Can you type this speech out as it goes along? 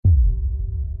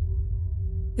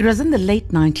It was in the late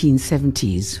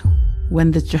 1970s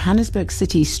when the Johannesburg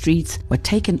city streets were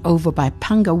taken over by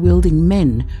panga-wielding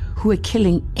men who were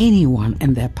killing anyone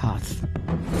in their path.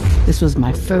 This was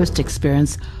my first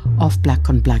experience of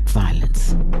black-on-black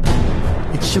violence.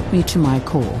 It shook me to my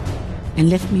core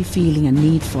and left me feeling a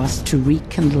need for us to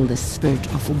rekindle the spirit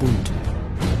of Ubuntu.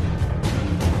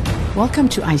 Welcome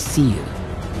to I See You,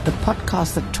 the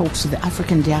podcast that talks to the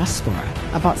African diaspora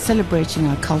about celebrating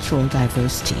our cultural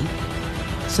diversity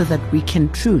so that we can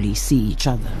truly see each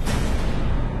other.